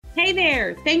Hey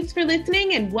there, thanks for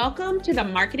listening and welcome to the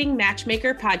Marketing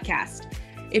Matchmaker podcast.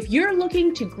 If you're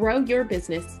looking to grow your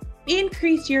business,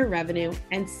 increase your revenue,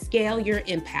 and scale your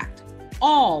impact,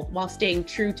 all while staying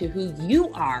true to who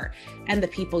you are and the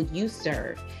people you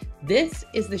serve, this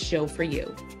is the show for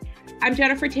you. I'm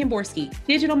Jennifer Tamborski,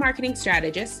 digital marketing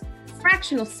strategist,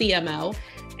 fractional CMO,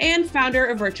 and founder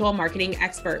of Virtual Marketing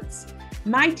Experts.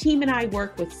 My team and I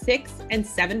work with 6- and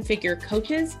 7-figure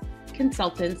coaches,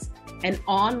 consultants, and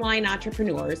online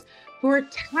entrepreneurs who are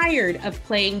tired of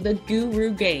playing the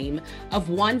guru game of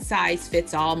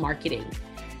one-size-fits-all marketing.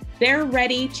 They're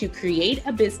ready to create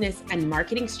a business and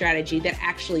marketing strategy that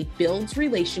actually builds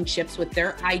relationships with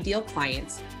their ideal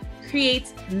clients,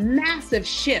 creates massive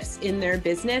shifts in their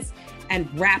business, and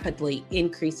rapidly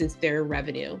increases their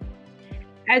revenue.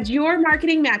 As your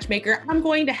marketing matchmaker, I'm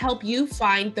going to help you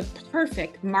find the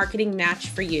perfect marketing match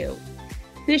for you.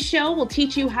 This show will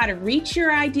teach you how to reach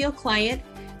your ideal client,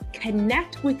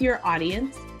 connect with your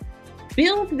audience,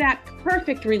 build that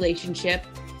perfect relationship,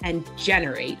 and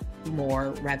generate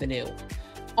more revenue.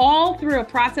 All through a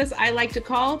process I like to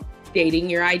call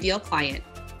dating your ideal client.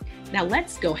 Now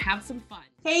let's go have some fun.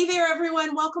 Hey there,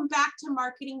 everyone. Welcome back to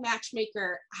Marketing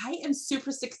Matchmaker. I am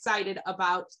super excited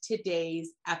about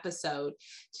today's episode.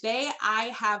 Today, I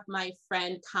have my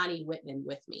friend Connie Whitman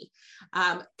with me.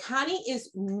 Connie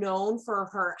is known for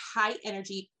her high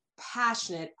energy,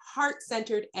 passionate,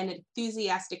 heart-centered, and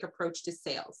enthusiastic approach to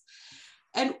sales.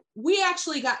 And we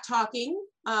actually got talking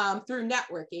through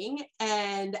networking,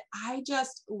 and I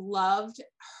just loved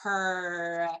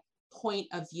her point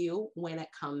of view when it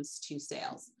comes to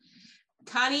sales.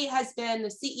 Connie has been the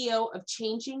CEO of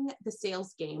Changing the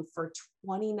Sales Game for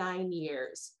 29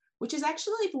 years, which is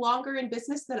actually longer in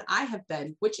business than I have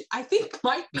been, which I think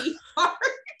might be hard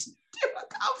to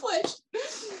accomplish.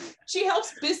 She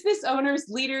helps business owners,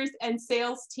 leaders, and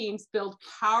sales teams build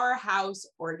powerhouse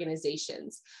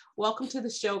organizations. Welcome to the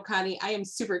show, Connie. I am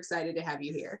super excited to have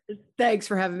you here. Thanks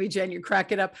for having me, Jen. You're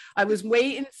cracking up. I was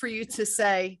waiting for you to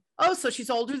say, oh, so she's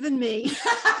older than me.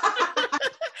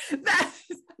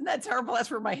 That's terrible. That's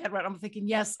where my head went. I'm thinking,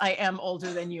 yes, I am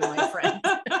older than you, my friend.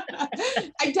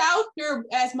 I doubt you're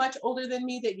as much older than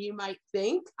me that you might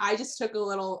think. I just took a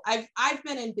little, I've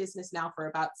been in business now for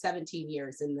about 17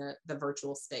 years in the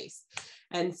virtual space.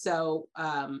 And so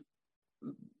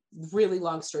really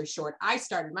long story short, I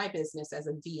started my business as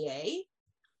a VA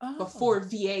before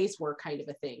VAs were kind of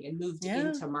a thing and moved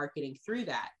into marketing through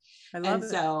that. I love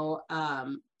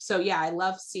it. So yeah, I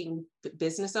love seeing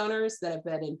business owners that have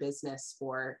been in business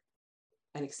for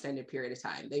an extended period of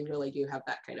time. They really do have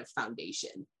that kind of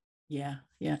foundation. Yeah.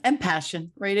 And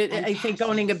passion, right? I think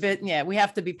owning a bit, we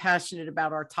have to be passionate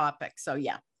about our topic. So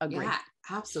yeah, agree. Yeah,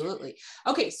 absolutely.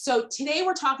 Okay, so today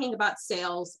we're talking about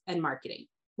sales and marketing,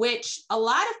 which a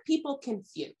lot of people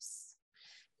confuse.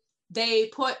 They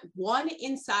put one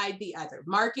inside the other.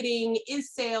 Marketing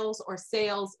is sales or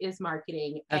sales is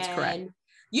marketing. That's correct.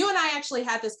 You and I actually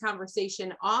had this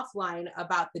conversation offline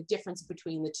about the difference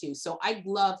between the two. So I'd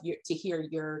love to hear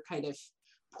your kind of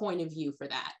point of view for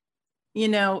that. You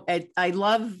know, I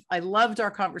loved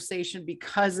our conversation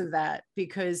because of that,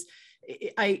 because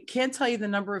I can't tell you the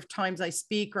number of times I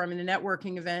speak or I'm in a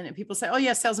networking event and people say, oh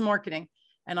yeah, sales and marketing.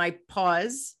 And I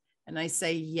pause and I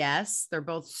say, yes, they're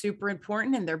both super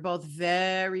important and they're both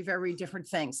very, very different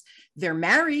things. They're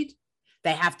married.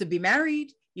 They have to be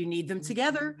married. You need them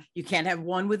together. You can't have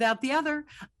one without the other,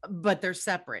 but they're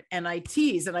separate. And I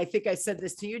tease, and I think I said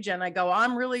this to you, Jen, I go,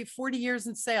 I'm really 40 years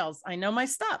in sales. I know my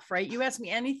stuff, right? You ask me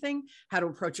anything, how to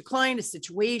approach a client, a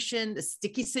situation, a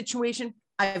sticky situation,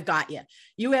 I've got you.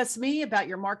 You ask me about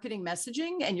your marketing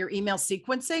messaging and your email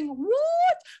sequencing.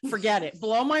 What? Forget it.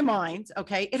 Blow my mind.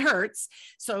 Okay. It hurts.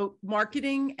 So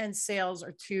marketing and sales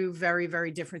are two very, very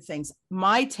different things.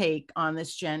 My take on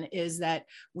this, Jen, is that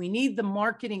we need the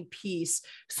marketing piece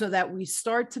so that we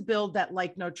start to build that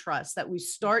like, no trust, that we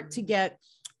start to get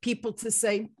people to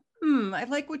say, I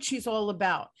like what she's all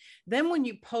about. Then when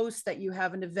you post that you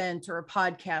have an event or a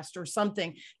podcast or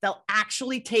something, they'll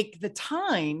actually take the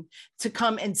time to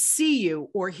come and see you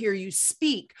or hear you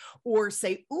speak or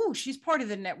say, oh, she's part of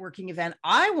the networking event.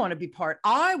 I want to be part.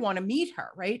 I want to meet her,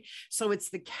 right? So it's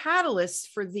the catalyst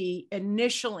for the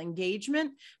initial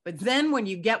engagement. But then when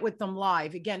you get with them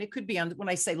live, again, it could be when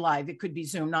I say live, it could be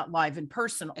Zoom, not live in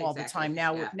person all the time.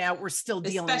 Now we're still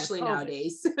dealing especially with COVID.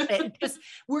 Nowadays.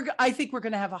 I think we're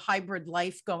going to have a hybrid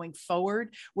life going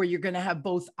forward where you're going to have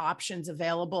both options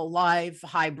available, live,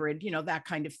 hybrid, that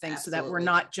kind of thing. Absolutely. So that we're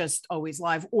not just always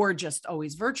live or just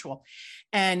always virtual.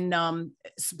 And,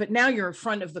 but now you're in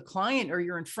front of the client or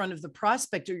you're in front of the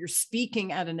prospect or you're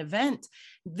speaking at an event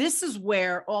This is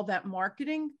where all that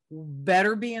marketing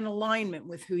better be in alignment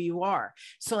with who you are.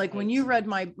 So like when you read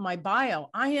my bio,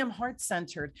 I am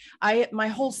heart-centered. My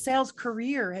whole sales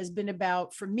career has been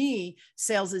about, for me,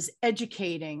 sales is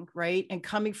educating, right? And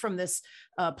coming from this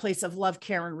place of love,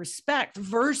 care, and respect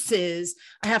versus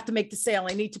I have to make the sale.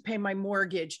 I need to pay my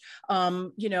mortgage.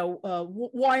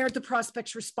 Why aren't the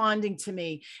prospects responding to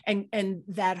me? And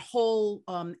that whole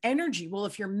energy. Well,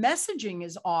 if your messaging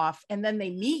is off and then they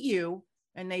meet you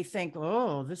and they think,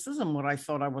 oh, this isn't what I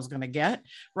thought I was going to get,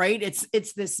 right?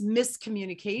 It's this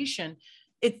miscommunication.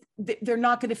 They're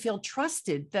not going to feel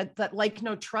trusted. That like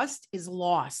no trust is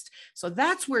lost. So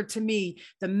that's where, to me,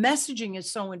 the messaging is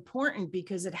so important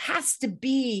because it has to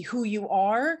be who you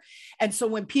are. And so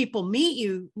when people meet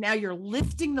you, now you're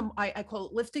lifting them. I call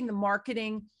it lifting the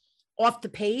marketing off the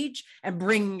page and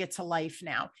bringing it to life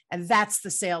now. And that's the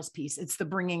sales piece. It's the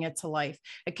bringing it to life.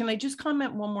 And can I just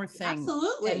comment one more thing?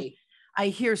 Absolutely. And I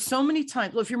hear so many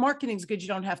times, well, if your marketing is good, you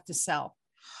don't have to sell.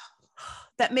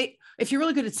 If you're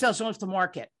really good at sales, you don't have to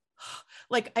market.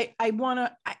 Like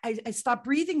I stop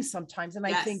breathing sometimes. And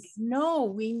I think, no,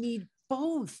 we need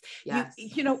both. Yes.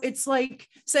 It's like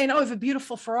saying, oh, I have a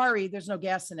beautiful Ferrari, there's no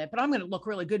gas in it, but I'm going to look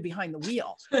really good behind the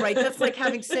wheel, right? That's like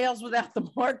having sales without the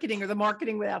marketing or the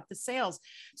marketing without the sales.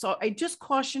 So I just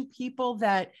caution people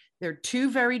that they're two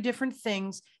very different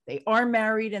things. They are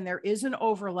married and there is an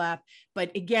overlap,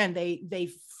 but again,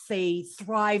 they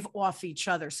thrive off each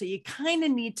other. So you kind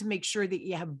of need to make sure that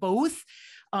you have both.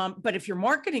 But if your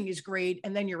marketing is great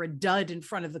and then you're a dud in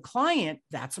front of the client,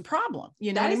 that's a problem.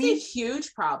 You know what I mean? That is a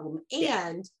huge problem.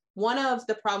 And one of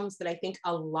the problems that I think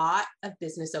a lot of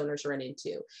business owners run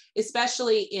into,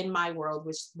 especially in my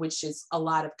world, which is a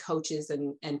lot of coaches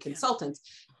and consultants,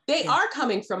 they are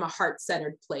coming from a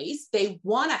heart-centered place. They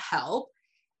want to help,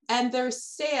 and their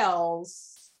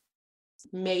sales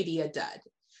may be a dud.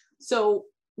 So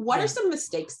what are some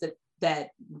mistakes that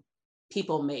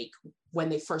people make when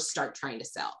they first start trying to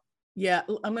sell? Yeah,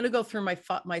 I'm going to go through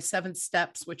my 7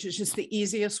 steps, which is just the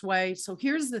easiest way. So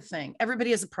here's the thing. Everybody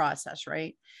has a process,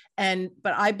 right?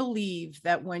 But I believe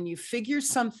that when you figure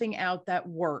something out that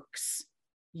works,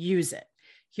 use it.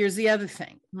 Here's the other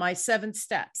thing. My 7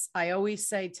 steps. I always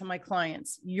say to my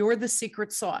clients, you're the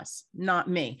secret sauce, not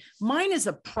me. Mine is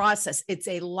a process. It's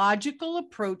a logical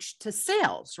approach to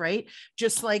sales, right?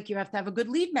 Just like you have to have a good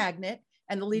lead magnet,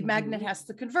 and the lead magnet has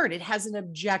to convert. It has an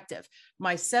objective.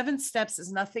 My 7 steps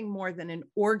is nothing more than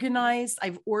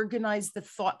I've organized the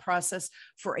thought process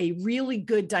for a really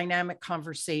good dynamic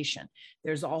conversation.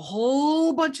 There's a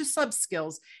whole bunch of sub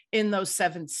skills in those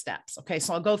 7 steps. Okay.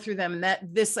 So I'll go through them, and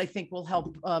this I think will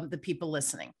help the people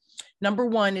listening. Number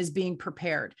 1 is being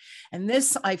prepared. And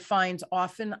this I find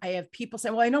often I have people say,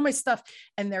 well, I know my stuff,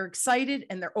 and they're excited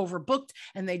and they're overbooked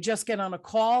and they just get on a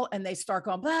call and they start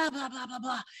going, blah, blah, blah, blah,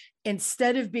 blah.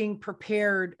 Instead of being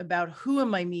prepared about who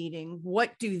am I meeting?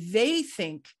 What do they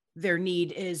think their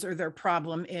need is or their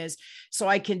problem is? So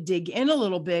I can dig in a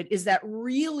little bit. Is that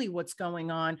really what's going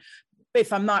on?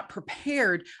 If I'm not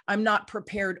prepared, I'm not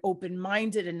prepared,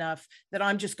 open-minded enough that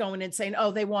I'm just going and saying,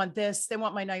 oh, they want this. They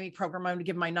want my 9-week program. I'm going to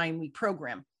give my 9-week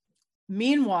program.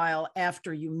 Meanwhile,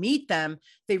 after you meet them,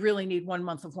 they really need 1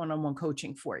 month of one-on-one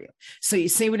coaching for you. So you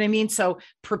see what I mean? So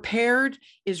prepared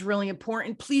is really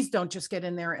important. Please don't just get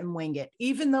in there and wing it.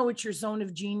 Even though it's your zone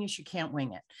of genius, you can't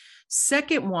wing it.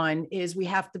 Second one is we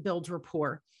have to build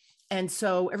rapport. And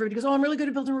so everybody goes, oh, I'm really good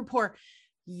at building rapport.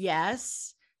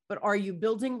 Yes. But are you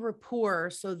building rapport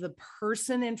so the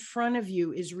person in front of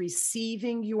you is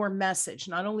receiving your message,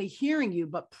 not only hearing you,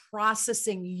 but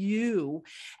processing you?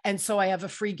 And so I have a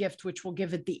free gift, which we'll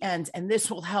give at the end. And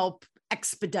this will help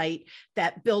expedite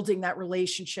that building that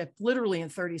relationship literally in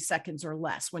 30 seconds or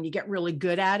less. When you get really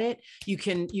good at it, you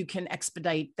can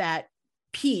expedite that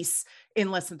piece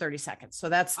in less than 30 seconds. So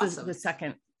that's awesome. The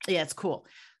second. Yeah, it's cool.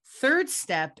 Third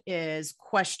step is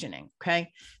questioning.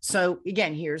 Okay. So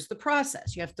again, here's the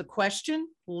process. You have to question,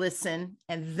 listen,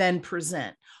 and then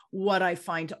present. What I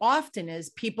find often is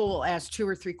people will ask 2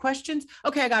 or 3 questions.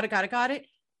 Okay, I got it.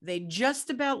 They just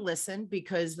about listen,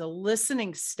 because the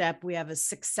listening step, we have a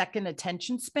 6-second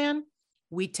attention span.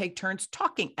 We take turns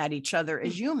talking at each other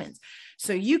as humans.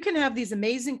 So you can have these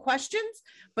amazing questions,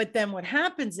 but then what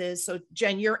happens is, so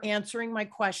Jen, you're answering my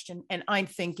question and I'm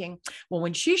thinking, well,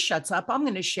 when she shuts up, I'm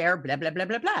going to share blah, blah, blah,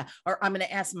 blah, blah, or I'm going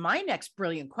to ask my next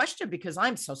brilliant question because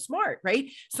I'm so smart,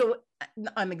 right? So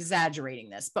I'm exaggerating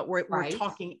this, but we're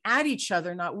talking at each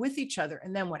other, not with each other.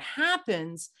 And then what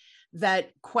happens,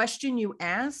 that question you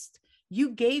asked,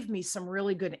 you gave me some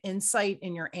really good insight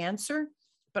in your answer.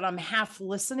 but I'm half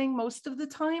listening most of the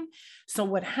time. So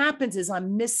what happens is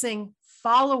I'm missing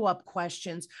follow-up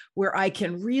questions where I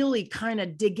can really kind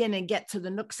of dig in and get to the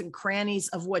nooks and crannies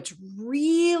of what's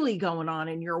really going on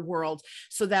in your world,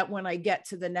 so that when I get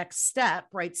to the next step,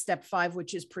 right, step 5,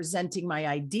 which is presenting my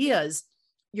ideas,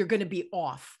 you're going to be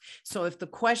off. So if the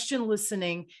question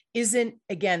listening isn't,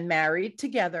 again, married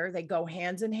together, they go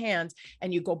hands in hand,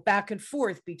 and you go back and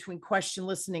forth between question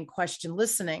listening.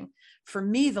 For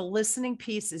me, the listening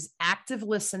piece is active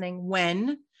listening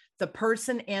when the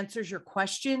person answers your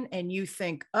question and you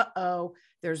think, uh-oh,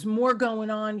 there's more going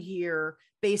on here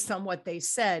based on what they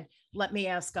said. Let me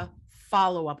ask a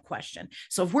follow-up question.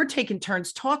 So if we're taking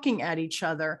turns talking at each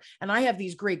other and I have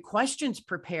these great questions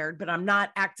prepared, but I'm not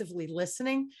actively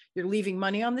listening, you're leaving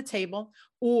money on the table,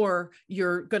 or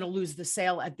you're going to lose the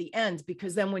sale at the end,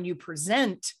 because then when you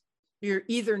present, you're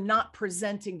either not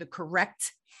presenting the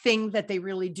correct thing that they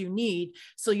really do need.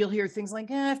 So you'll hear things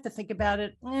like, I have to think about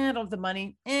it. I don't have the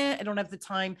money. I don't have the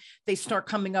time. They start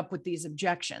coming up with these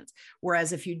objections.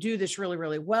 Whereas if you do this really,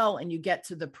 really well and you get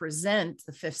to the present,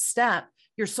 the 5th step,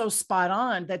 you're so spot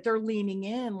on that they're leaning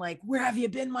in like, where have you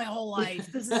been my whole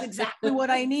life? This is exactly what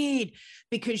I need,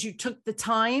 because you took the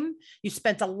time, you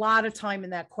spent a lot of time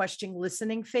in that question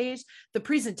listening phase. The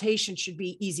presentation should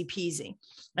be easy peasy.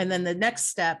 And then the next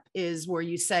step is where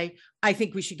you say, I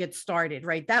think we should get started,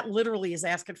 right? That literally is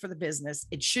asking for the business.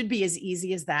 It should be as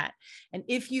easy as that. And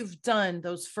if you've done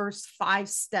those first 5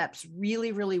 steps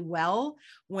really, really well,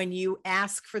 when you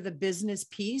ask for the business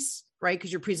piece, right?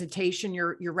 Because your presentation,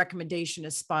 your recommendation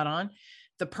is spot on.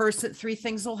 The person, 3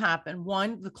 things will happen.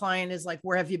 1, the client is like,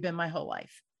 where have you been my whole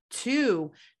life?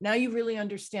 2, now you really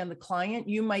understand the client.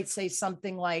 You might say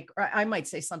something like, or I might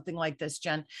say something like this,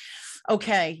 Jen.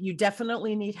 Okay, you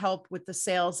definitely need help with the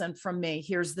sales. And from me,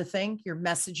 here's the thing, your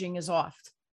messaging is off.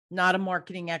 Not a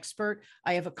marketing expert.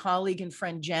 I have a colleague and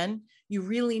friend, Jen. You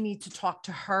really need to talk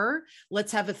to her.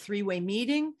 Let's have a 3-way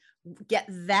meeting, get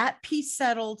that piece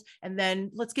settled, and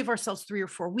then let's give ourselves 3 or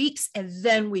 4 weeks, and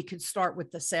then we could start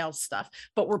with the sales stuff.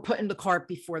 But we're putting the cart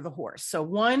before the horse. So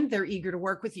 1, they're eager to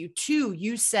work with you. 2,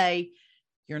 you say,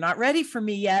 you're not ready for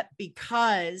me yet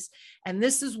because, and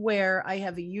this is where I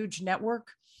have a huge network.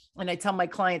 And I tell my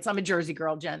clients, I'm a Jersey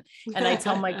girl, Jen. And I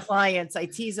tell my clients, I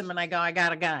tease them and I go, I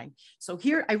got a guy. So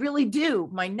here I really do.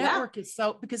 My network is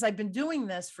so, because I've been doing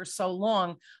this for so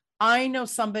long, I know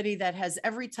somebody that has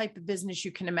every type of business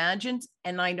you can imagine.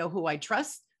 And I know who I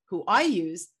trust, who I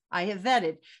use, I have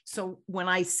vetted. So when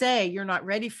I say you're not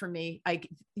ready for me, I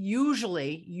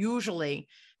usually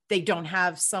they don't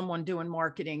have someone doing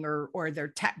marketing or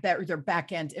their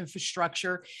back end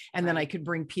infrastructure. And then I could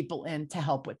bring people in to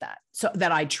help with that. So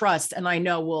that I trust and I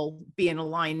know will be in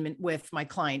alignment with my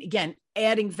client. Again,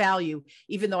 adding value,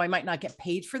 even though I might not get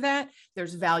paid for that,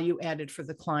 there's value added for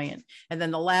the client. And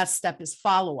then the last step is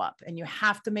follow up. And you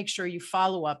have to make sure you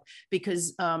follow up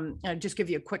because I'll just give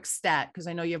you a quick stat because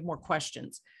I know you have more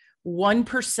questions.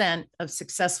 1% of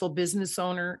successful business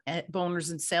owners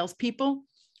and salespeople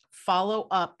follow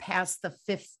up past the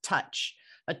 5th touch.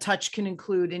 A touch can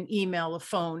include an email, a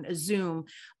phone, a Zoom,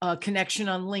 a connection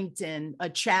on LinkedIn, a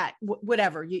chat,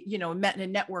 whatever, met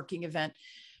in a networking event.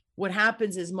 What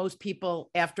happens is most people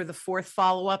after the 4th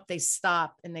follow-up, they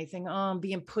stop and they think, oh, I'm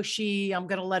being pushy. I'm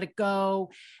going to let it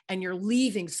go. And you're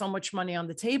leaving so much money on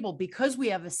the table because we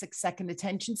have a 6-second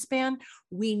attention span.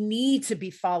 We need to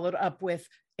be followed up with,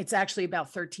 it's actually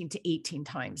about 13 to 18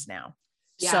 times now.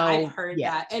 Yeah, so, I've heard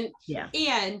that.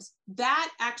 And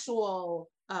that actual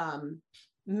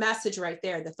message right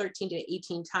there, the 13 to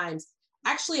 18 times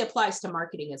actually applies to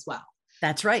marketing as well.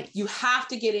 That's right. You have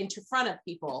to get into front of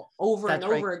people over and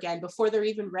over again before they're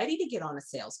even ready to get on a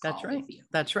sales call with you.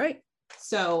 That's right.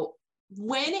 So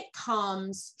when it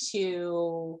comes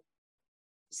to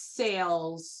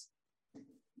sales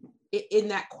in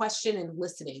that question and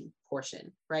listening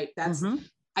portion, right? That's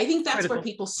I think that's critical. Where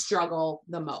people struggle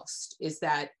the most is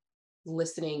that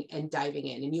listening and diving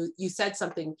in. And you said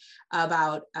something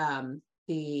about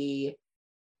the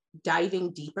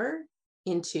diving deeper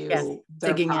into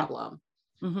their problem.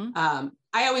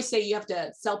 I always say you have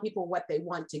to sell people what they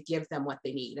want to give them what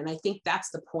they need. And I think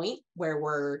that's the point where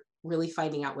we're really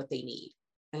finding out what they need.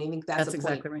 And I think that's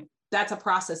exactly right. That's a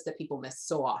process that people miss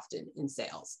so often in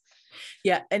sales.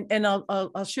 Yeah. And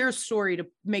I'll share a story to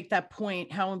make that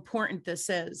point, how important this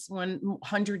is.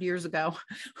 100 years ago,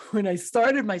 when I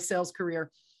started my sales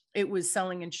career, it was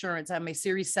selling insurance. I have my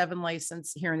Series 7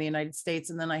 license here in the United States.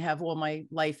 And then I have all my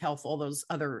life, health, all those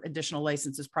other additional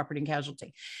licenses, property and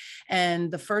casualty. And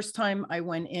the first time I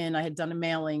went in, I had done a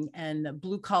mailing and a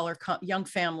blue collar young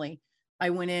family, I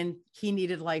went in, he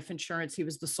needed life insurance. He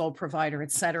was the sole provider,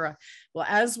 et cetera. Well,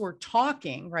 as we're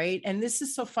talking, right. And this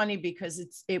is so funny because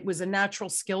it was a natural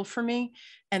skill for me.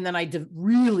 And then I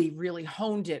really, really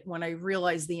honed it when I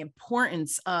realized the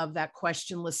importance of that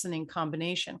question listening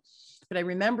combination. But I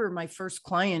remember my first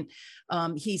client,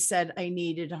 he said I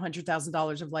needed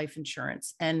 $100,000 of life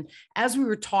insurance. And as we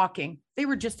were talking, they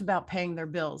were just about paying their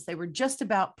bills. They were just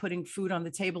about putting food on the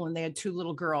table, and they had 2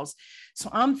 little girls. So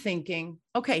I'm thinking,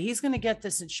 okay, he's going to get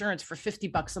this insurance for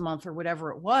 $50 a month or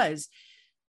whatever it was.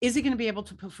 Is he going to be able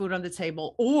to put food on the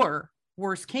table? Or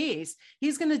worst case,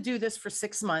 he's going to do this for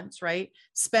 6 months, right?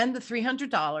 Spend the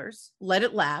 $300, let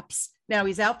it lapse. Now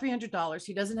he's out $300.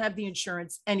 He doesn't have the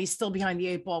insurance, and he's still behind the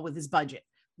 8 ball with his budget.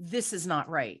 This is not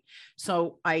right.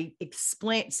 So I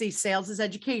explained, see, sales is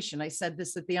education. I said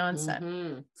this at the onset.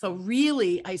 So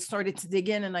really, I started to dig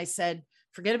in, and I said,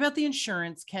 forget about the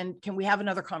insurance. Can we have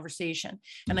another conversation?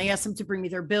 And I asked them to bring me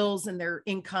their bills and their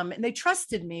income, and they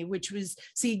trusted me, which was,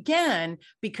 see, again,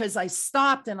 because I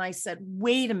stopped and I said,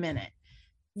 wait a minute.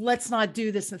 Let's not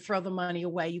do this and throw the money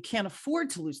away. You can't afford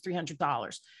to lose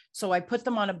 $300. So I put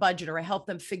them on a budget, or I helped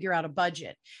them figure out a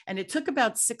budget. And it took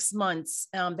about 6 months.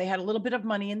 They had a little bit of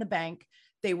money in the bank.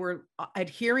 They were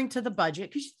adhering to the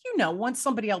budget because, once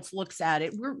somebody else looks at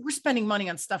it, we're spending money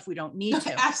on stuff we don't need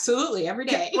to. Absolutely. Every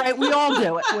day. Right. We all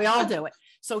do it. We all do it.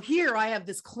 So here I have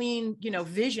this clean,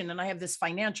 vision, and I have this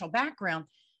financial background.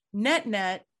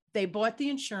 Net, they bought the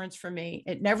insurance for me.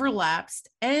 It never lapsed.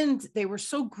 And they were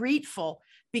so grateful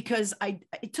because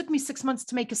it took me 6 months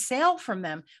to make a sale from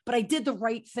them, but I did the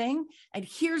right thing. And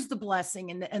here's the blessing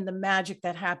and the magic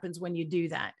that happens when you do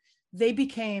that. They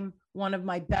became one of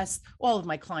my best, all of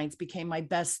my clients became my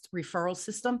best referral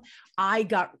system. I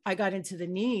got into the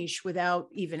niche without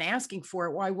even asking for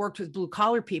it, where I worked with blue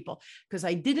collar people because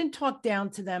I didn't talk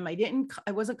down to them.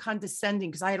 I wasn't condescending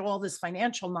because I had all this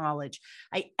financial knowledge.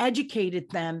 I educated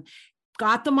them,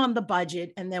 got them on the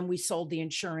budget, and then we sold the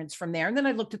insurance from there. And then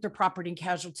I looked at their property and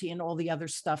casualty and all the other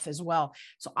stuff as well.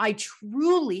 So I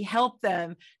truly helped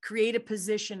them create a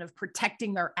position of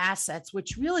protecting their assets,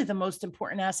 which really the most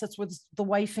important assets was the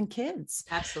wife and kids.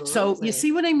 Absolutely. So you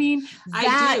see what I mean?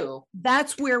 I do.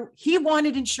 That's where he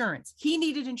wanted insurance. He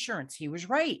needed insurance. He was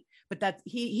right. But that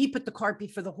he put the cart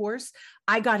before the horse.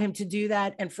 I got him to do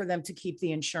that and for them to keep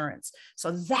the insurance.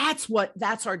 So that's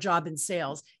our job in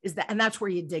sales and that's where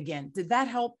you dig in. Did that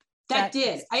help? That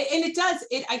did. It does.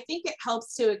 I think it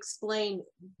helps to explain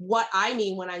what I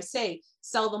mean when I say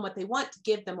sell them what they want, to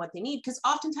give them what they need. Because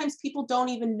oftentimes people don't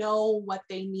even know what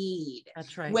they need.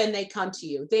 That's right. When they come to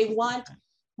you, they want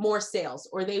more sales,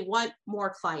 or they want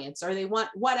more clients, or they want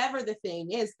whatever the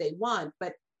thing is they want,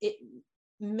 but it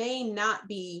may not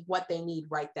be what they need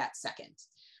right that second.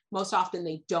 Most often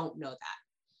they don't know that.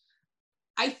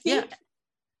 I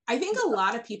think a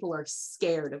lot of people are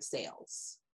scared of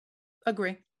sales.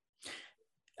 Agree.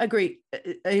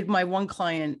 My one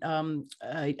client,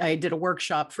 I did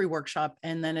a free workshop.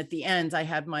 And then at the end I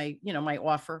had my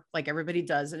offer, like everybody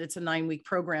does. And it's a 9-week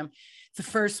program. The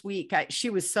first week, she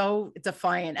was so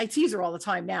defiant. I tease her all the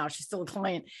time now. She's still a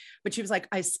client, but she was like,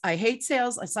 I hate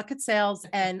sales. I suck at sales,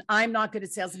 and I'm not good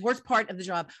at sales. The worst part of the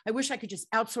job. I wish I could just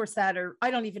outsource that, or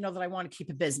I don't even know that I want to keep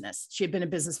a business. She had been in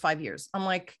business 5 years. I'm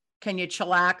like, can you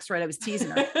chillax? Right. I was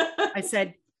teasing her. I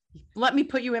said, let me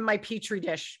put you in my petri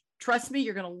dish. Trust me,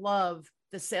 you're going to love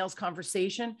the sales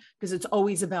conversation because it's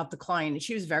always about the client. And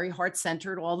she was very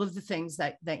heart-centered, all of the things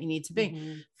that you need to be.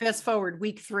 Mm-hmm. Fast forward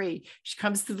week 3, she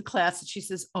comes to the class and she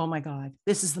says, oh my God,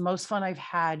 this is the most fun I've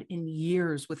had in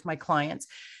years with my clients.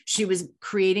 She was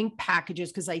creating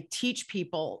packages because I teach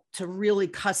people to really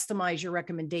customize your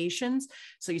recommendations.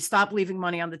 So you stop leaving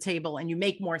money on the table and you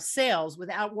make more sales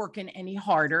without working any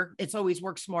harder. It's always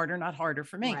work smarter, not harder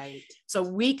for me. Right. So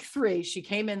week 3, she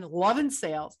came in loving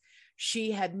sales.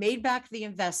 She had made back the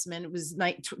investment. It was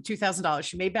 $2,000.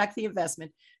 She made back the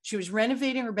investment. She was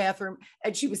renovating her bathroom,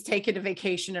 and she was taking a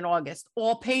vacation in August,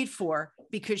 all paid for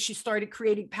because she started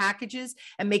creating packages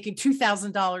and making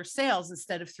 $2,000 sales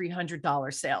instead of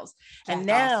 $300 sales. That's and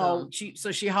now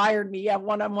awesome. she hired me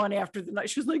one-on-one after the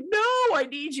night. She was like, no, I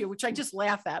need you, which I just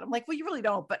laugh at. I'm like, well, you really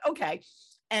don't, but okay.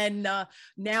 And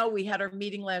now we had our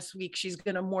meeting last week. She's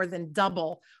going to more than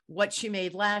double what she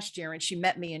made last year. And she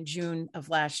met me in June of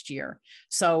last year.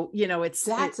 So,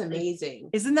 that's amazing.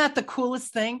 Isn't that the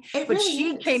coolest thing? But really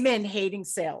she came in hating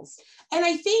sales. And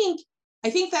I think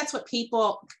that's what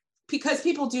because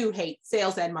people do hate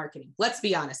sales and marketing. Let's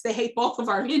be honest. They hate both of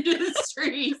our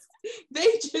industries. They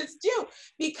just do,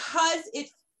 because it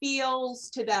feels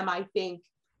to them, I think,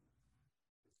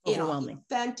 Overwhelming.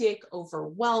 Authentic,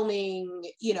 overwhelming.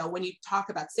 When you talk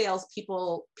about sales,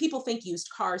 people think used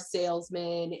car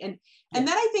salesman, and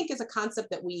that I think is a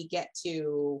concept that we get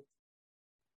to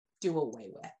do away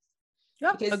with.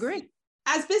 Yeah, because agree.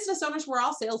 As business owners, we're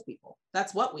all salespeople.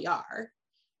 That's what we are.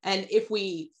 And if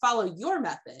we follow your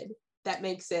method that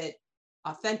makes it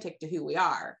authentic to who we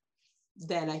are,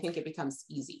 then I think it becomes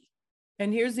easy.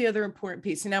 And here's the other important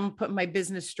piece. And I'm putting my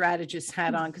business strategist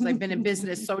hat on because I've been in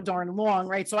business so darn long,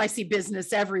 right? So I see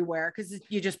business everywhere because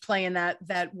you just play in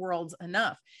that world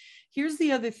enough. Here's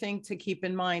the other thing to keep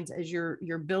in mind as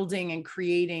you're building and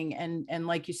creating, and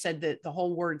like you said, that the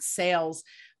whole word sales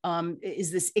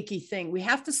is this icky thing. We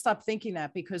have to stop thinking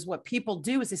that, because what people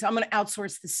do is they say, I'm going to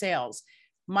outsource the sales.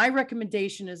 My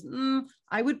recommendation is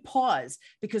I would pause,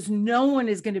 because no one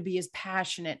is going to be as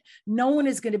passionate. No one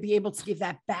is going to be able to give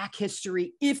that back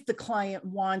history if the client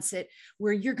wants it,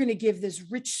 where you're going to give this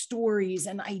rich stories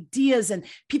and ideas, and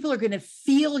people are going to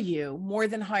feel you more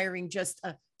than hiring just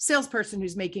a salesperson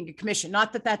who's making a commission.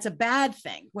 Not that that's a bad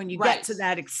thing. When you get to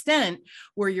that extent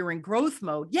where you're in growth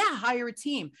mode, hire a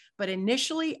team, but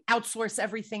initially outsource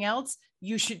everything else.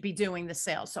 You should be doing the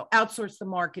sales. So outsource the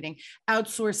marketing,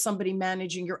 outsource somebody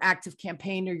managing your active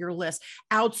campaign or your list,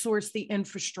 outsource the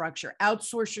infrastructure,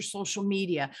 outsource your social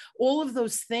media, all of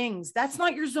those things. That's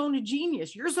not your zone of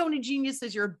genius. Your zone of genius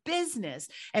is your business,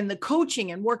 and the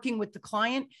coaching and working with the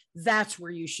client. That's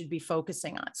where you should be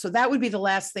focusing on. So that would be the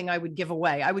last thing I would give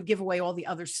away. I would give away all the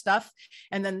other stuff.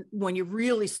 And then when you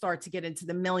really start to get into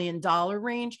the $1 million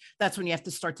range, that's when you have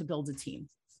to start to build a team.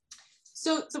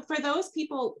 So for those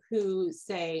people who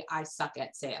say, I suck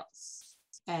at sales,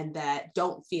 and that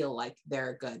don't feel like they're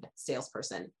a good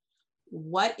salesperson,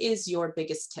 what is your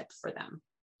biggest tip for them?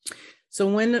 So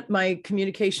when my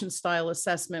communication style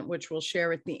assessment, which we'll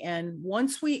share at the end,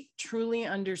 once we truly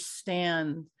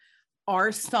understand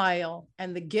our style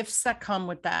and the gifts that come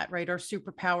with that, right? Our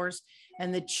superpowers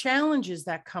and the challenges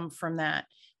that come from that,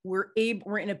 we're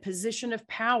in a position of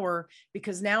power,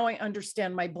 because now I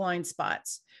understand my blind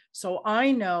spots. So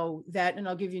I know that, and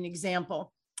I'll give you an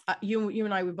example. You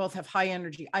and I, we both have high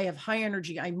energy. I have high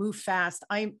energy. I move fast.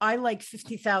 I like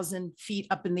 50,000 feet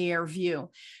up in the air view.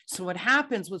 So what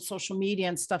happens with social media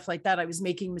and stuff like that, I was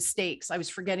making mistakes. I was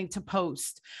forgetting to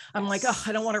post. I'm like, oh,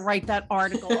 I don't want to write that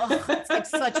article. Oh, it's like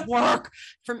such work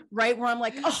where I'm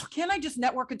like, oh, can't I just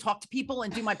network and talk to people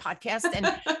and do my podcast and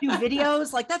do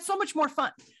videos? Like, that's so much more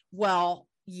fun. Well,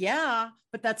 yeah,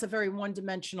 but that's a very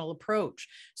one-dimensional approach.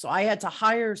 So I had to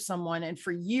hire someone. And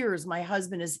for years, my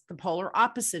husband is the polar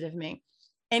opposite of me.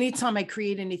 Anytime I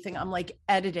create anything, I'm like,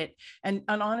 edit it. And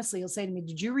honestly, he'll say to me,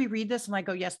 did you reread this? And I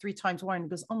go, yes, 3 times. Why? And he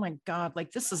goes, oh my God,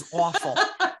 like this is awful.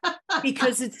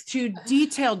 Because it's too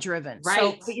detail driven. Right.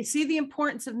 So, but you see the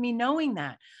importance of me knowing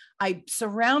that. I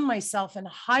surround myself and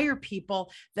hire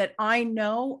people that I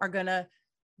know are going to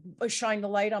shine the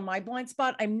light on my blind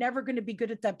spot. I'm never going to be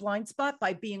good at that blind spot.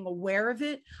 By being aware of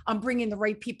it, I'm bringing the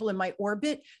right people in my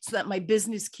orbit so that my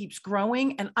business keeps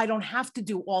growing, and I don't have to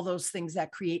do all those things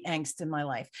that create angst in my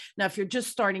life. Now, if you're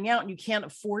just starting out and you can't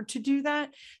afford to do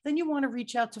that, then you want to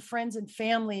reach out to friends and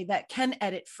family that can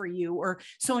edit for you. Or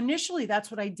so initially, that's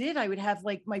what I did. I would have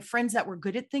like my friends that were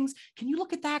good at things. Can you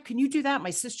look at that? Can you do that? My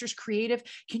sister's creative.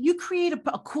 Can you create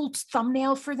a cool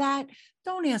thumbnail for that?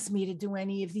 Don't ask me to do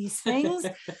any of these things,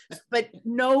 but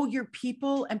know your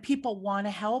people, and people want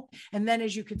to help. And then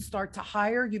as you can start to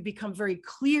hire, you become very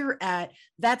clear at,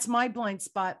 that's my blind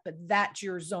spot, but that's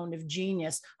your zone of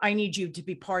genius. I need you to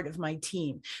be part of my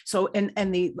team. So,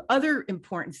 and the other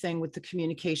important thing with the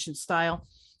communication style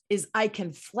is I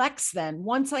can flex then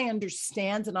once I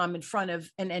understand, and I'm in front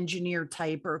of an engineer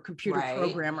type or a computer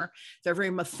programmer. They're very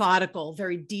methodical,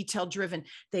 very detail driven.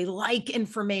 They like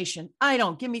information. I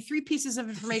don't. Give me 3 pieces of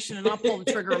information and I'll pull the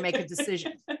trigger and make a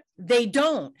decision. They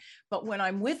don't. But when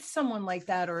I'm with someone like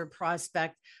that or a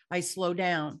prospect, I slow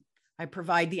down. I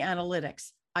provide the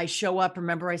analytics. I show up.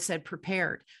 Remember, I said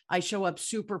prepared. I show up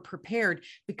super prepared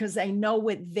because I know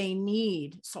what they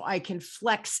need. So I can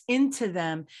flex into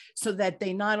them so that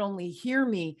they not only hear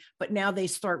me, but now they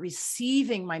start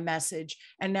receiving my message.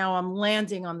 And now I'm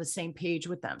landing on the same page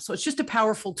with them. So it's just a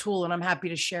powerful tool. And I'm happy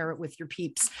to share it with your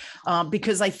peeps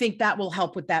because I think that will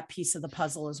help with that piece of the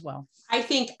puzzle as well. I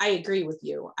think I agree with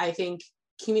you. I think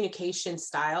communication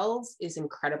styles is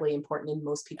incredibly important, and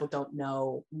most people don't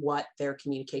know what their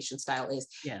communication style is.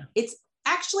 Yeah. It's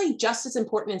actually just as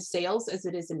important in sales as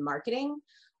it is in marketing.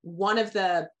 One of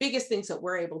the biggest things that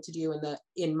we're able to do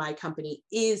in my company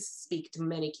is speak to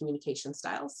many communication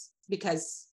styles,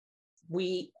 because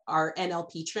we are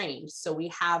NLP trained. So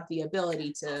we have the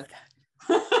ability to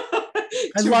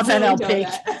I love NLP.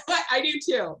 I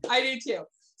do too.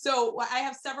 So I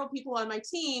have several people on my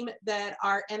team that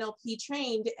are NLP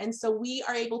trained. And so we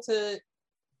are able to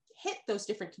hit those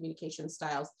different communication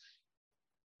styles,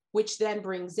 which then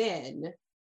brings in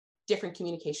different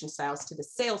communication styles to the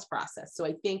sales process. So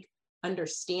I think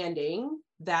understanding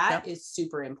that is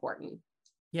super important.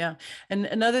 Yeah. And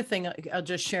another thing I'll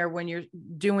just share, when you're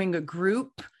doing a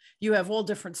group, you have all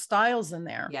different styles in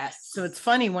there. Yes. So it's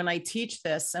funny when I teach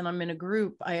this and I'm in a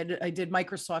group, I did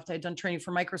Microsoft, I had done training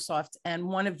for Microsoft. And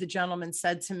one of the gentlemen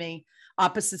said to me,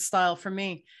 opposite style for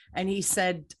me. And he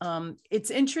said, it's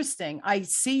interesting. I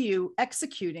see you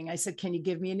executing. I said, can you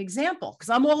give me an example? Because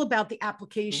I'm all about the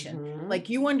application. Like,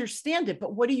 you understand it,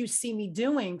 but what do you see me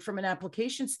doing from an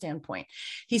application standpoint?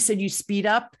 He said, you speed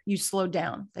up, you slow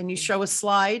down, then you show a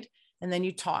slide, and then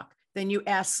you talk. Then you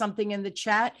ask something in the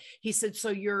chat. He said, so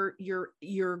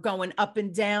you're going up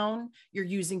and down, you're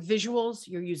using visuals,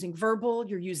 you're using verbal,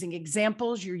 you're using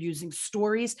examples, you're using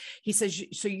stories. He says,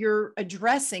 so you're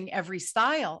addressing every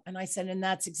style. And I said, and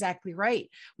that's exactly right.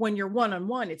 When you're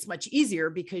one-on-one, it's much easier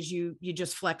because you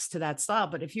just flex to that style.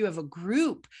 But if you have a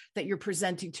group that you're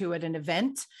presenting to at an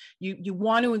event, you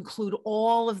want to include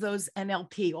all of those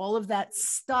NLP, all of that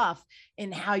stuff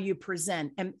in how you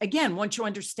present. And again, once you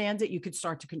understand it, you could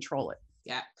start to control it.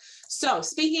 Yeah. So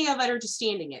speaking of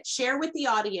understanding it, share with the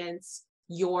audience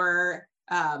your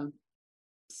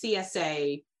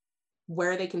CSA,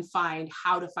 where they can find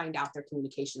how to find out their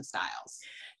communication styles.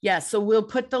 Yeah. So we'll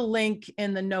put the link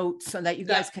in the notes so that you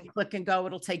guys can click and go.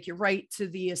 It'll take you right to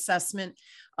the assessment.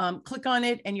 Click on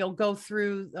it and you'll go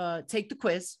through, take the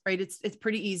quiz, right? It's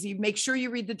pretty easy. Make sure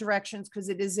you read the directions because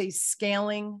it is a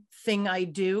scaling thing I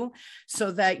do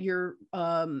so that your,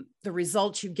 the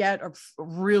results you get are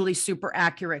really super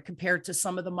accurate compared to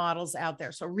some of the models out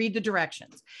there. So read the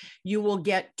directions. You will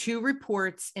get 2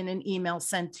 reports in an email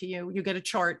sent to you. You get a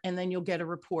chart and then you'll get a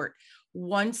report.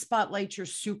 One spotlights your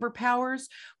superpowers,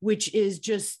 which is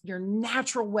just your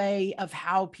natural way of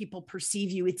how people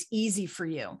perceive you. It's easy for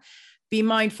you. Be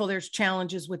mindful, there's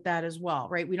challenges with that as well,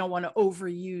 right? We don't want to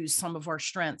overuse some of our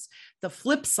strengths. The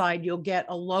flip side, you'll get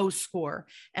a low score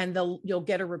and you'll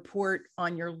get a report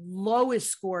on your lowest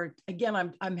score.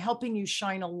 Again, I'm helping you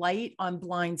shine a light on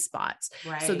blind spots,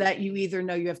 right? So that you either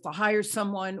know you have to hire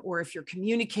someone, or if you're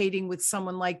communicating with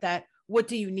someone like that, what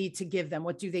do you need to give them?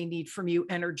 What do they need from you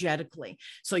energetically?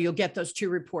 So you'll get those 2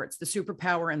 reports, the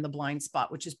superpower and the blind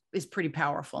spot, which is pretty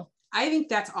powerful. I think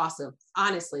that's awesome.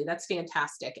 Honestly, that's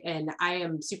fantastic. And I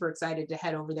am super excited to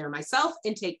head over there myself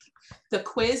and take the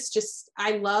quiz.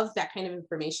 I love that kind of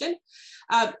information.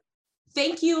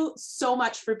 Thank you so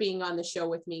much for being on the show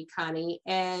with me, Connie.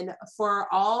 And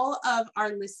for all of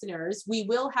our listeners, we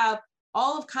will have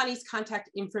all of Connie's contact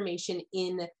information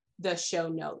in the show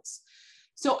notes.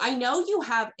 So I know you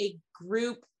have a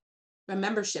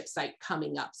membership site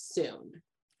coming up soon.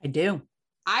 I do.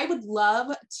 I would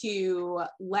love to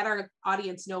let our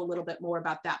audience know a little bit more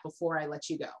about that before I let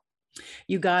you go.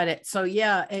 You got it. So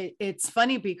yeah, it's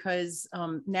funny because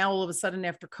now all of a sudden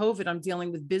after COVID, I'm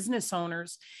dealing with business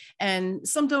owners and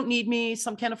some don't need me,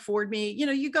 some can't afford me. You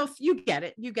know, you get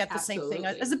it. You get the Absolutely. Same thing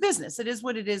as a business. It is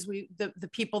what it is. The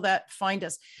people that find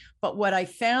us. But what I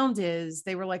found is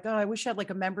they were like, oh, I wish I had like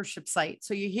a membership site.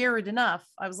 So you hear it enough.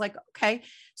 I was like, okay,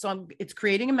 so it's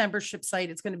creating a membership site.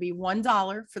 It's going to be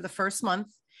 $1 for the first month.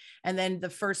 And then the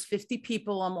first 50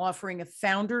 people, I'm offering a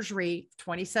founder's rate,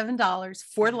 $27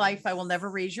 for life. I will never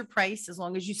raise your price as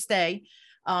long as you stay.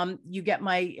 You get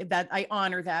I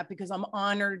honor that because I'm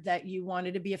honored that you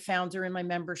wanted to be a founder in my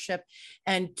membership.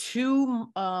 And 2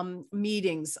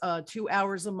 meetings, 2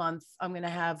 hours a month. I'm going to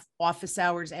have office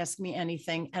hours, ask me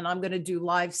anything. And I'm going to do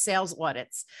live sales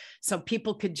audits. So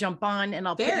people could jump on and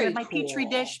I'll put it in my Petri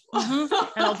dish. And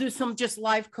I'll do some just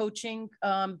live coaching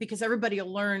because everybody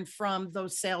will learn from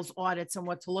those sales audits and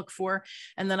what to look for.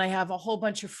 And then I have a whole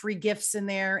bunch of free gifts in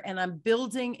there. And I'm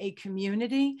building a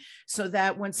community so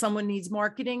that when someone needs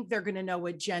marketing, they're going to know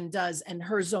what Jen does and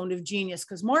her zone of genius,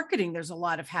 because marketing, there's a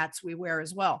lot of hats we wear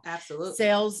as well. Absolutely.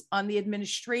 Sales on the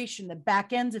administration, the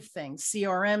back end of things,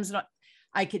 CRMs.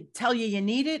 I could tell you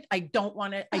need it. I don't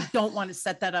want to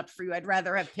set that up for you. I'd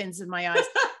rather have pins in my eyes.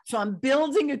 So I'm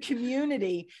building a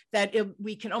community that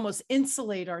we can almost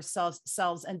insulate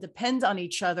ourselves and depend on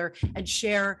each other and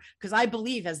share, because I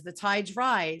believe as the tides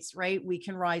rise, right, we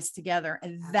can rise together.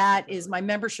 And that is, my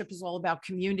membership is all about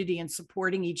community and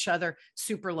supporting each other,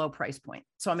 super low price point.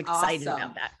 So I'm excited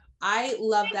about that. I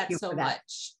love that so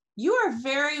much. You are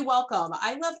very welcome.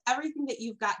 I love everything that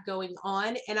you've got going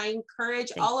on. And I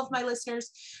encourage all of my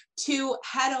listeners to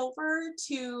head over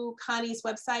to Connie's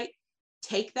website,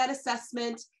 take that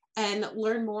assessment, and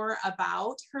learn more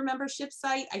about her membership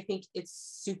site, I think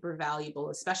it's super valuable,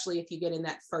 especially if you get in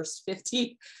that first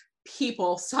 50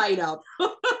 people sign up.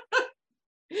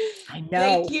 I know.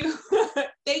 Thank you.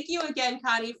 Thank you again,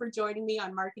 Connie, for joining me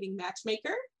on Marketing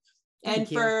Matchmaker. And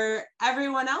for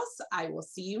everyone else, I will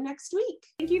see you next week.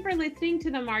 Thank you for listening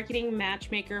to the Marketing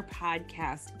Matchmaker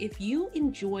podcast. If you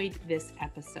enjoyed this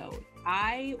episode,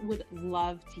 I would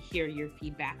love to hear your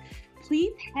feedback.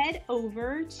 Please head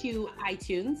over to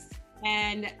iTunes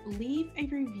and leave a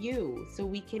review so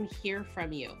we can hear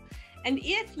from you. And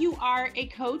if you are a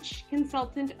coach,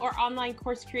 consultant, or online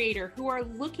course creator who are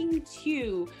looking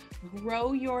to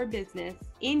grow your business,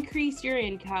 increase your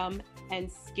income,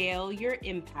 and scale your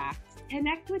impact,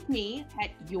 connect with me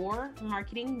at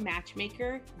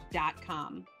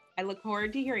yourmarketingmatchmaker.com. I look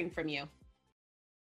forward to hearing from you.